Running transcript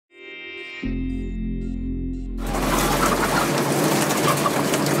We've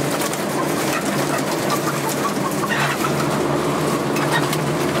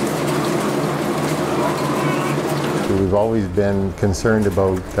always been concerned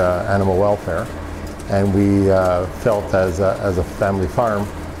about animal welfare, and we felt as a family farm,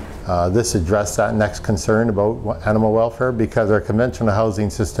 this addressed that next concern about animal welfare, because our conventional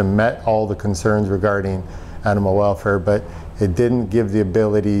housing system met all the concerns regarding animal welfare, but it didn't give the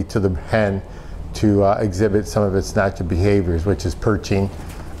ability to the hen to exhibit some of its natural behaviors, which is perching,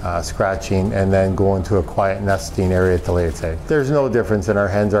 scratching, and then going to a quiet nesting area to lay its egg. There's no difference in our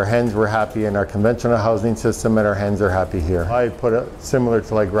hens. Our hens were happy in our conventional housing system, and our hens are happy here. I put it similar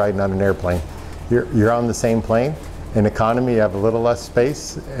to like riding on an airplane. You're on the same plane. In economy, you have a little less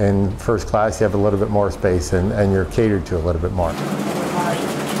space. In first class, you have a little bit more space, and you're catered to a little bit more.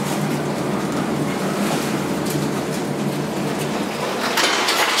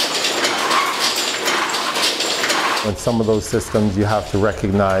 In some of those systems, you have to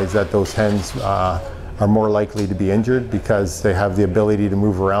recognize that those hens are more likely to be injured because they have the ability to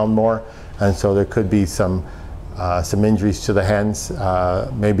move around more, and so there could be some injuries to the hens,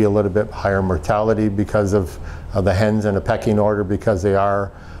 maybe a little bit higher mortality because of the hens in a pecking order, because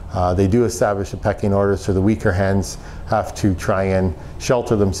they do establish a pecking order, so the weaker hens have to try and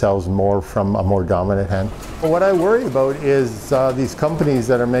shelter themselves more from a more dominant hen. What I worry about is these companies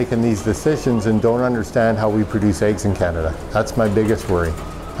that are making these decisions and don't understand how we produce eggs in Canada. That's my biggest worry.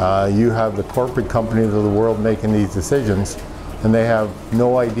 You have the corporate companies of the world making these decisions, and they have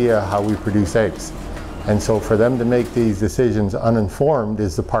no idea how we produce eggs. And so for them to make these decisions uninformed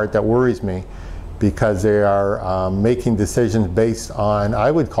is the part that worries me, because they are making decisions based on, I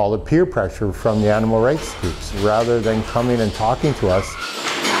would call it peer pressure from the animal rights groups, rather than coming and talking to us